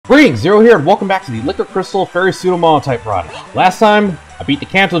Greetings, Zero here, and welcome back to the Liquid Crystal Fairy Pseudo-Monotype run. Last time, I beat the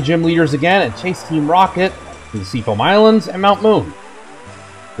Kanto Gym leaders again and chased Team Rocket to the Seafoam Islands and Mount Moon.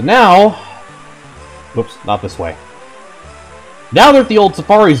 So now... Whoops, not this way. Now they're at the old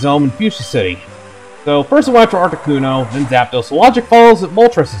Safari Zone in Fuchsia City. So first I went after Articuno, then Zapdos, so logic follows that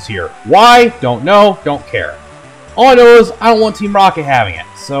Moltres is here. Why? Don't know, don't care. All I know is, I don't want Team Rocket having it,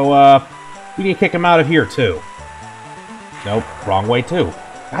 so we need to kick him out of here too. Nope, wrong way too.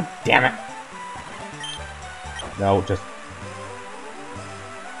 God damn it. No, just...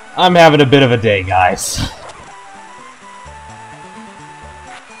 I'm having a bit of a day, guys.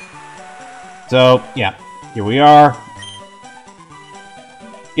 So, yeah. Here we are.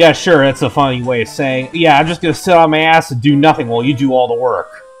 Yeah, sure, that's a funny way of saying... Yeah, I'm just gonna sit on my ass and do nothing while you do all the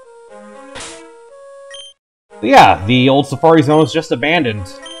work. But yeah, the old Safari Zone is just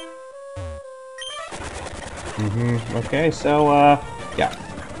abandoned. Okay, so, yeah.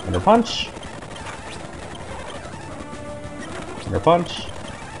 Under Punch. Under Punch.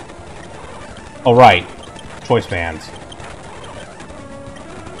 Oh, right. Choice bands.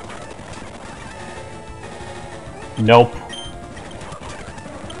 Nope.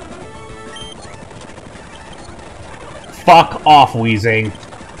 Fuck off, Weezing.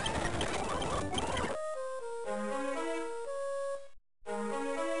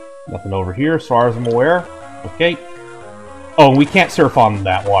 Nothing over here, as far as I'm aware. Okay. Oh, we can't surf on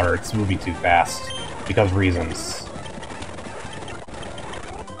that water. It's moving too fast. Because reasons.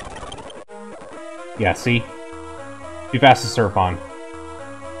 Yeah, see? Too fast to surf on.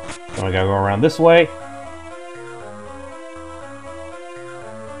 So I gotta go around this way.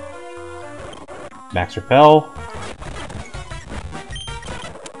 Max Repel.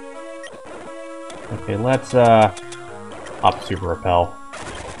 Okay, let's, hop Super Repel.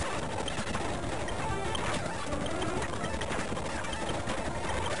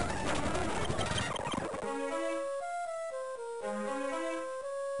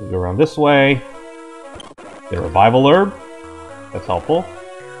 We go around this way. Get a Revival Herb. That's helpful.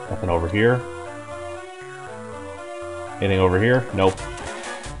 Nothing over here. Anything over here? Nope.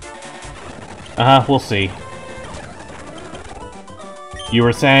 We'll see. You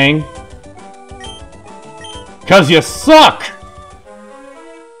were saying? 'Cause you suck!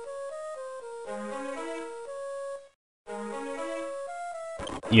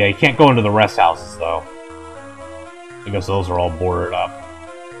 Yeah, you can't go into the rest houses, though. Because those are all boarded up.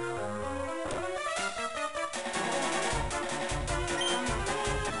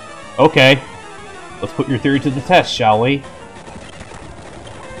 Okay. Let's put your theory to the test, shall we?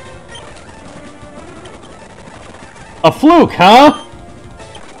 A fluke, huh?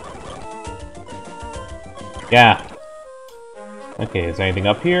 Yeah. Okay, is there anything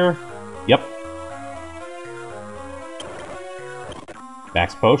up here? Yep.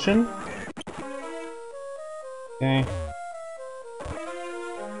 Max Potion. Okay.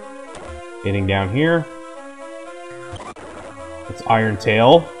 Anything down here? It's Iron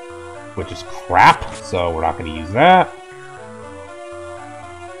Tail, which is crap, so we're not going to use that.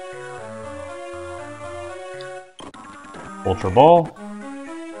 Ultra Ball.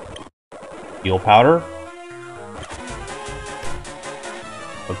 Heal Powder.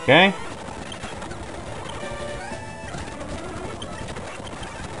 Okay.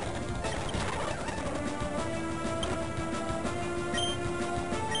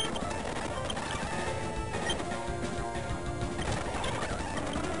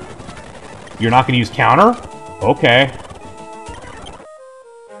 You're not going to use counter? Okay.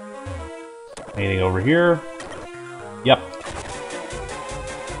 Anything over here? Yep.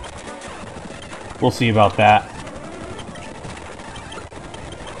 We'll see about that.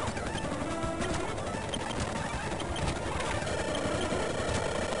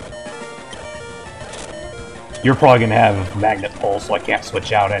 You're probably going to have Magnet Pulse, so I can't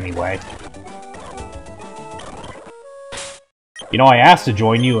switch out anyway. You know, I asked to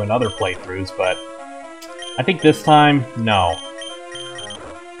join you in other playthroughs, but I think this time, no.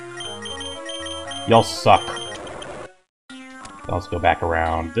 Y'all suck. So let's go back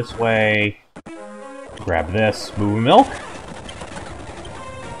around this way. Grab this. Moo Milk.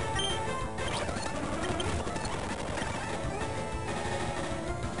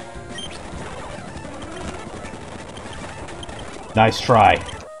 Nice try.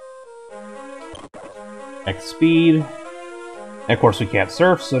 X speed. And of course we can't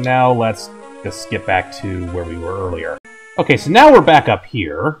surf, so now let's just skip back to where we were earlier. Okay, so now we're back up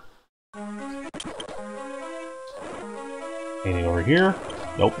here. Anything over here?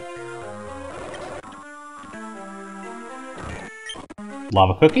 Nope.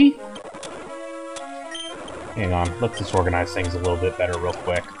 Lava Cookie? Hang on, let's just organize things a little bit better real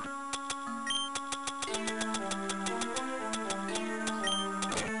quick.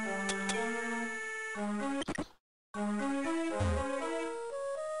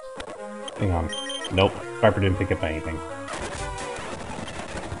 Hang on. Nope, Viper didn't pick up anything.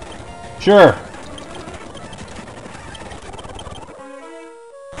 Sure!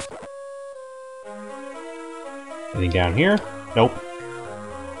 Anything down here? Nope.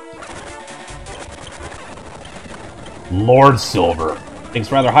 Lord Silver.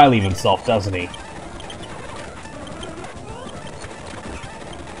 Thinks rather highly of himself, doesn't he?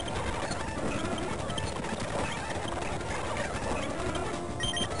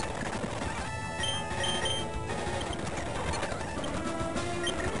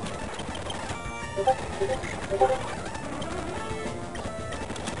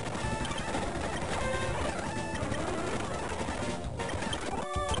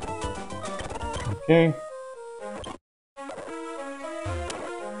 Okay.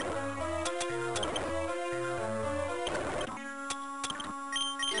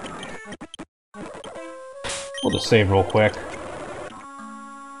 We'll just save real quick.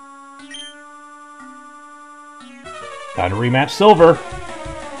 Time to rematch Silver.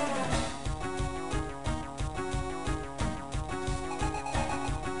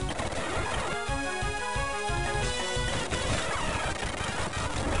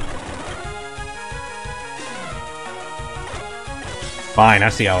 Fine, I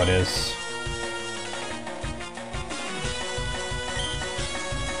see how it is.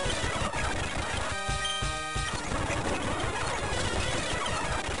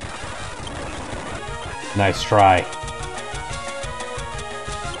 Nice try.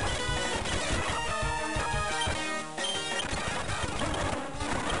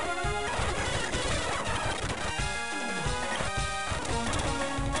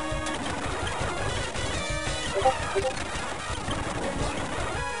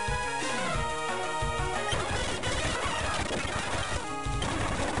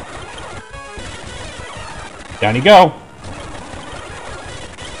 Down you go.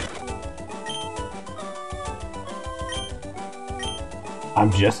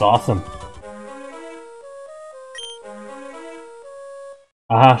 I'm just awesome.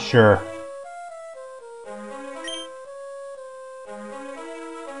 Sure.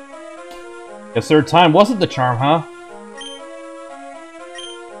 Guess third time wasn't the charm, huh?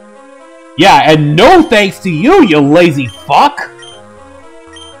 Yeah, and no thanks to you, you lazy fuck!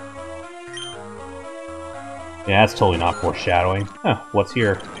 Yeah, that's totally not foreshadowing. Huh, what's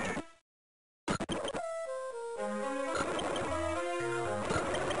here?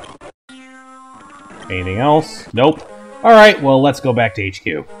 Anything else? Nope. Alright, well, let's go back to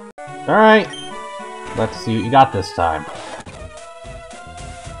HQ. Alright. Let's see what you got this time.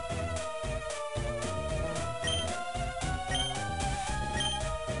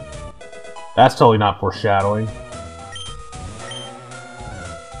 That's totally not foreshadowing.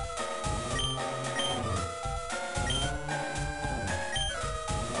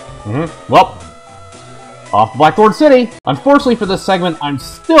 Well, off to Blackthorn City! Unfortunately for this segment, I'm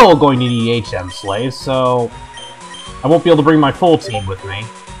still going to need HM slaves, so I won't be able to bring my full team with me.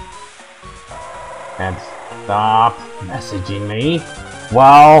 And stop messaging me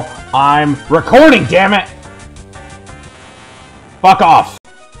while I'm recording, damn it! Fuck off!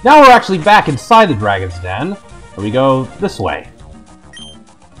 Now we're actually back inside the Dragon's Den, and we go this way.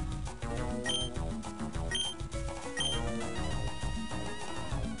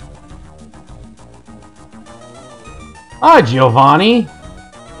 Hi, Giovanni!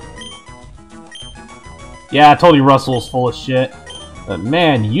 Yeah, I told you Russell's full of shit. But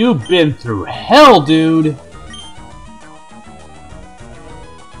man, you've been through hell, dude!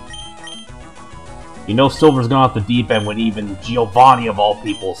 You know Silver's gone off the deep end when even Giovanni, of all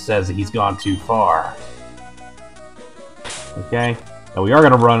people, says that he's gone too far. Okay. Now we are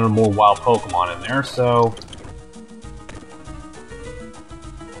going to run more wild Pokemon in there, so...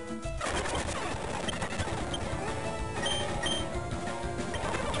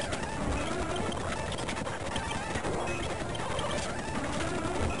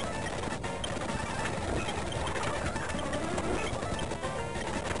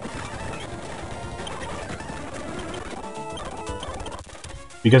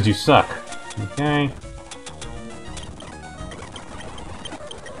 Because you suck. Okay.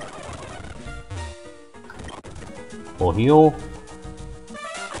 Full heal.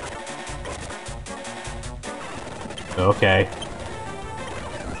 Okay.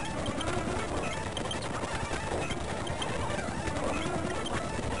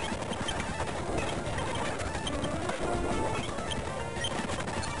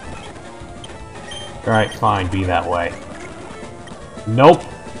 Alright, fine, be that way. Nope!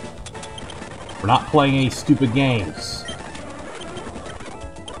 We're not playing any stupid games.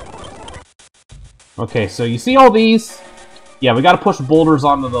 Okay, so you see all these? Yeah, we gotta push boulders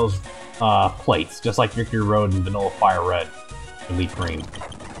onto those plates, just like Victory Road and Vanilla Fire Red and Leaf Green.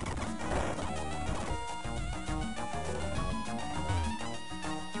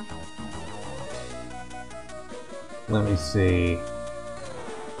 Let me see.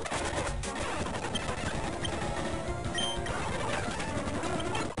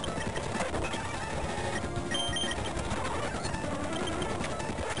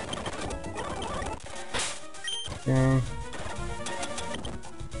 Okay.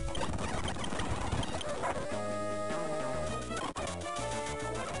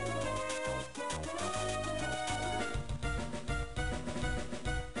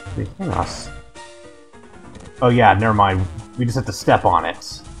 Hang on. Oh yeah, never mind. We just have to step on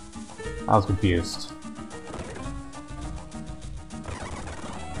it. I was confused.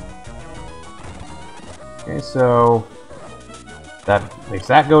 Okay, so that makes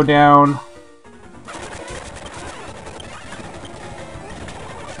that go down.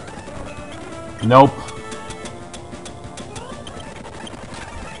 Nope.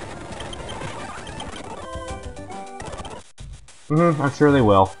 I'm sure they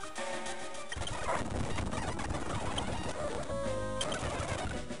will.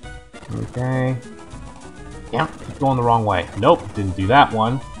 Okay. Yeah, keep going the wrong way. Nope, didn't do that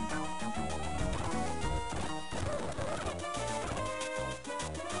one.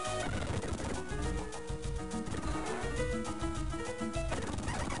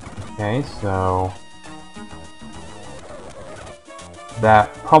 Okay, so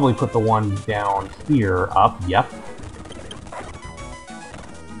that probably put the one down here up, yep.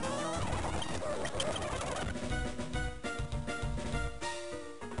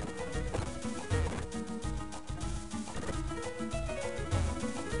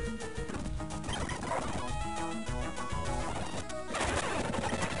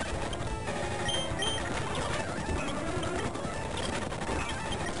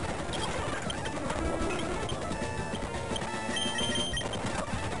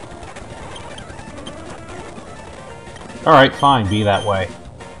 Alright, fine, be that way.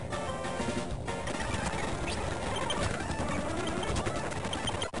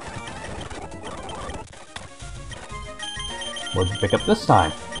 What'd you pick up this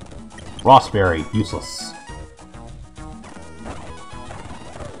time? Rossberry, useless.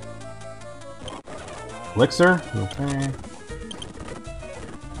 Elixir, okay.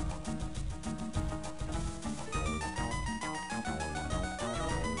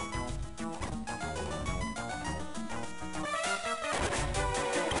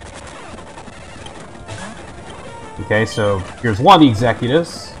 Okay, so here's one of the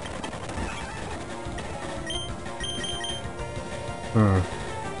executives.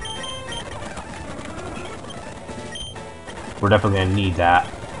 We're definitely gonna need that.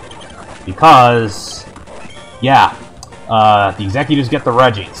 Because, yeah, the executives get the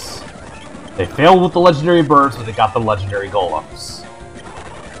Reggies. They failed with the legendary birds, but they got the legendary golems.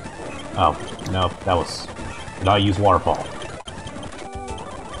 Oh, no, that was... Did I use Waterfall?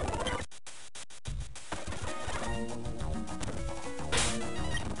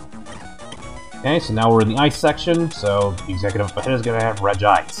 Okay, so now we're in the ice section, so the executive up ahead is going to have Reg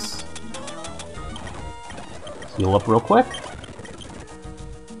Ice. Heal up real quick.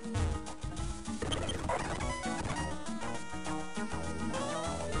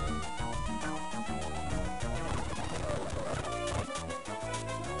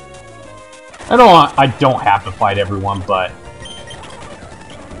 I don't have to fight everyone, but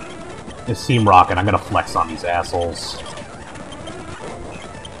it's Team Rocket. I'm going to flex on these assholes.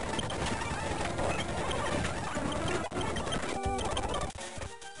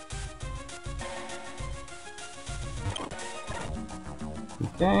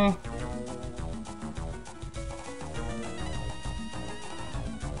 Okay.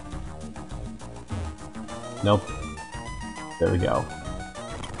 Nope. There we go.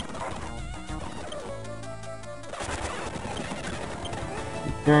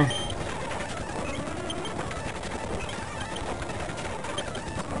 Okay.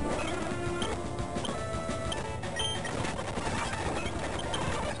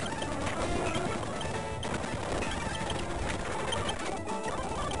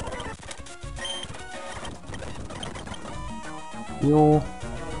 Heal.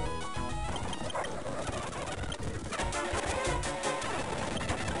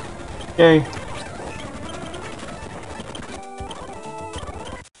 Okay.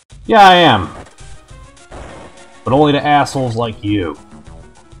 Yeah, I am. But only to assholes like you.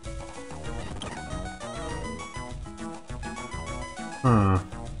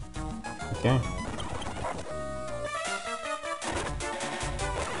 Okay.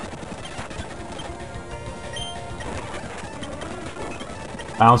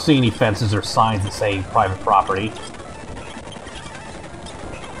 I don't see any fences or signs that say private property.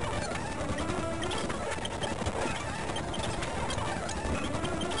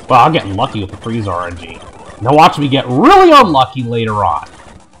 Well, I'm getting lucky with the freeze RNG. Now watch me get really unlucky later on.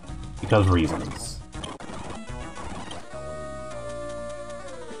 Because reasons.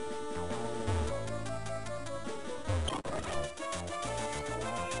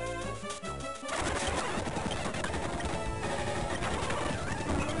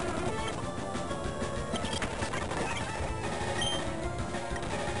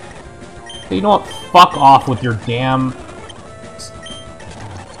 You know what? Fuck off with your damn...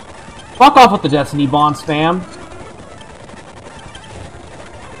 Fuck off with the Destiny Bond spam.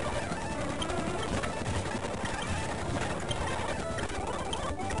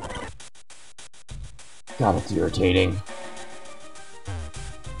 God, it's irritating.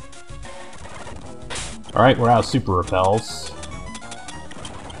 Alright, we're out of super repels.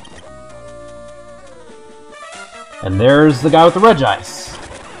 And there's the guy with the Regice.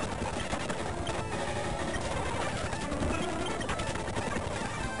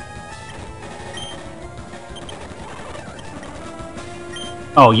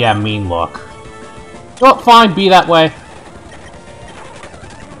 Oh yeah, mean look. Oh, fine, be that way.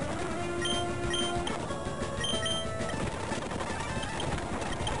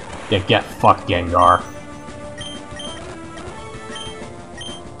 Yeah, get fucked, Gengar.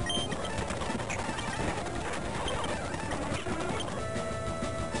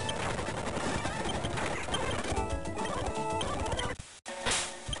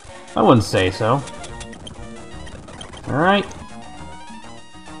 I wouldn't say so. Alright.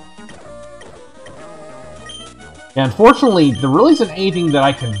 Yeah, unfortunately, there really isn't anything that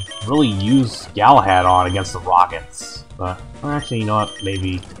I can really use Galahad on against the Rockets. But, actually, you know what?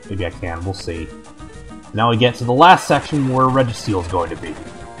 Maybe I can. We'll see. Now we get to the last section where Registeel is going to be.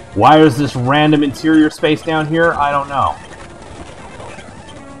 Why is this random interior space down here? I don't know.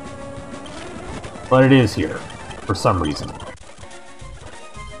 But it is here, for some reason.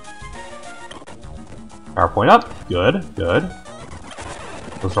 PowerPoint up. Good, good.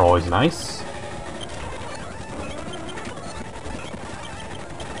 Those are always nice.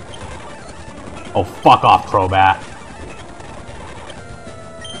 Oh, fuck off, Crobat.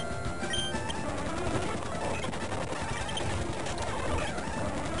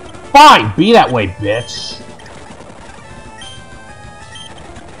 Fine, be that way, bitch.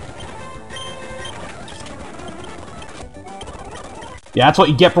 Yeah, that's what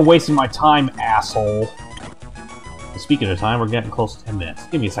you get for wasting my time, asshole. Speaking of time, we're getting close to 10 minutes.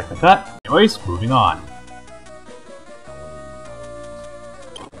 Give me a second to cut. Anyways, moving on.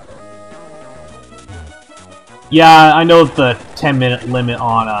 Yeah, I know the 10-minute limit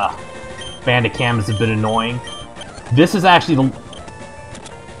on Bandicam is a bit annoying. This is actually the...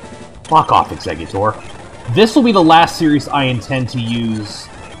 Fuck off, Executor. This will be the last series I intend to use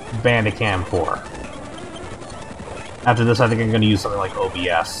Bandicam for. After this, I think I'm going to use something like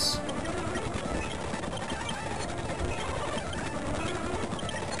OBS.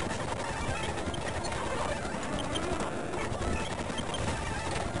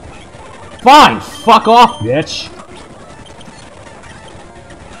 Fine! Fuck off, bitch!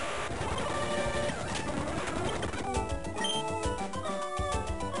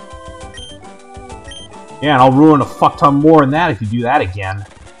 Yeah, and I'll ruin a fuck ton more than that if you do that again.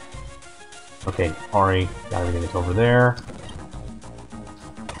 Okay, Ari, got everything that's over there.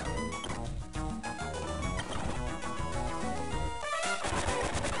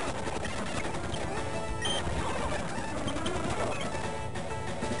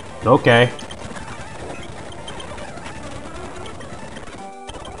 Okay.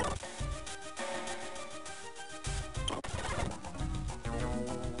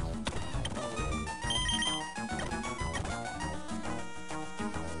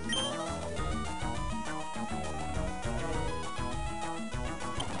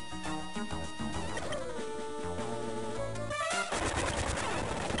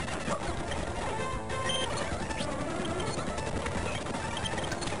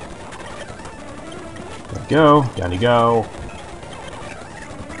 Go, down you go.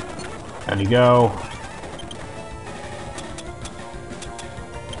 Down you go.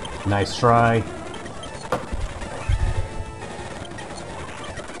 Nice try.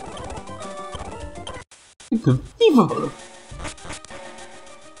 Unbelievable.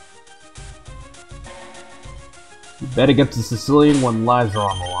 You bet against the Sicilian when lives are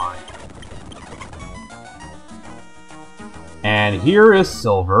on the line. And here is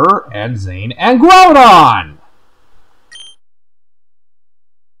Silver, and Zane, and Groudon!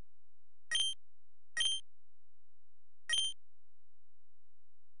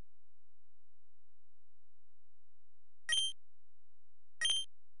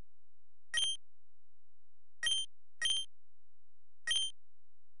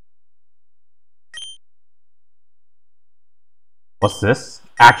 What's this?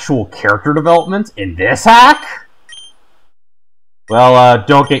 Actual character development in this hack? Well,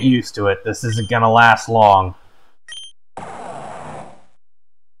 don't get used to it. This isn't gonna last long.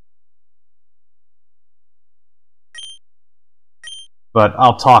 But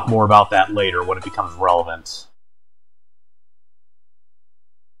I'll talk more about that later when it becomes relevant.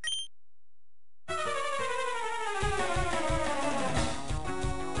 It's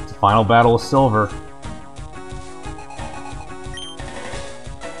the final battle with Silver.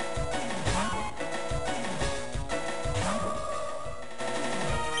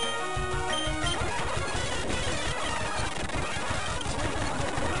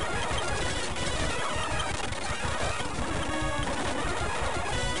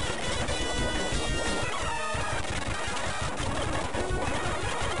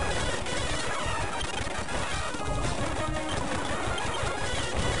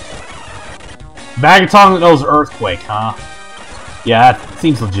 Bagatong that knows Earthquake, huh? Yeah, that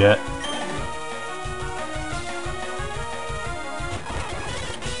seems legit.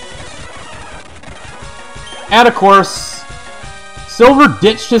 And of course, Silver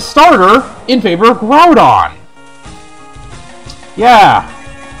ditched his starter in favor of Groudon. Yeah.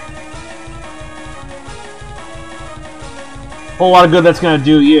 Whole lot of good that's gonna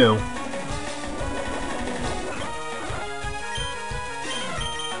do you.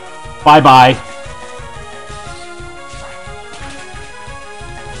 Bye-bye.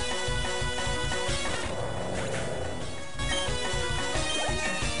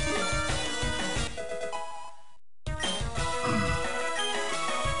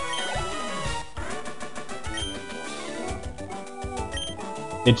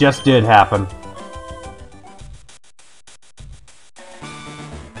 It just did happen.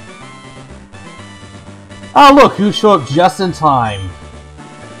 Oh look, who showed up just in time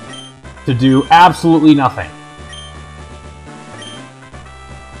to do absolutely nothing.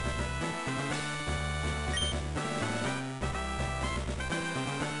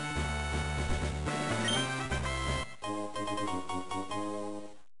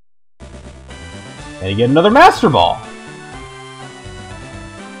 And you get another Master Ball.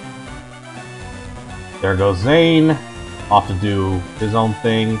 There goes Zane, off to do his own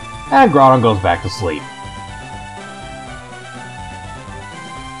thing, and Groudon goes back to sleep.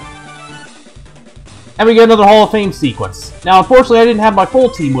 And we get another Hall of Fame sequence. Now, unfortunately, I didn't have my full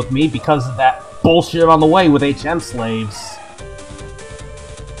team with me because of that bullshit on the way with HM slaves.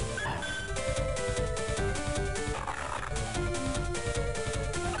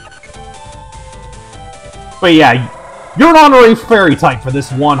 But yeah, you're an honorary fairy type for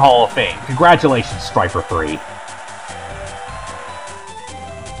this one Hall of Fame. Congratulations, Striper 3.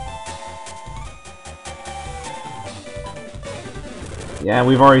 Yeah,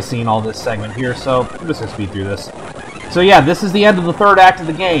 we've already seen all this segment here, so I'm just gonna speed through this. So yeah, this is the end of the third act of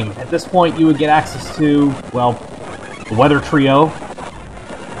the game. At this point, you would get access to, well, the Weather Trio,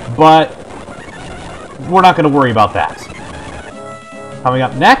 but we're not gonna worry about that. Coming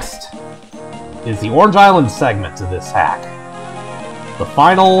up next is the Orange Island segment of this hack. The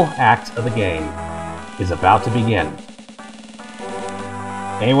final act of the game is about to begin.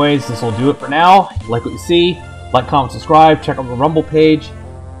 Anyways, this will do it for now. If you like what you see, like, comment, subscribe, check out the Rumble page,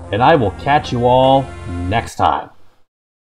 and I will catch you all next time.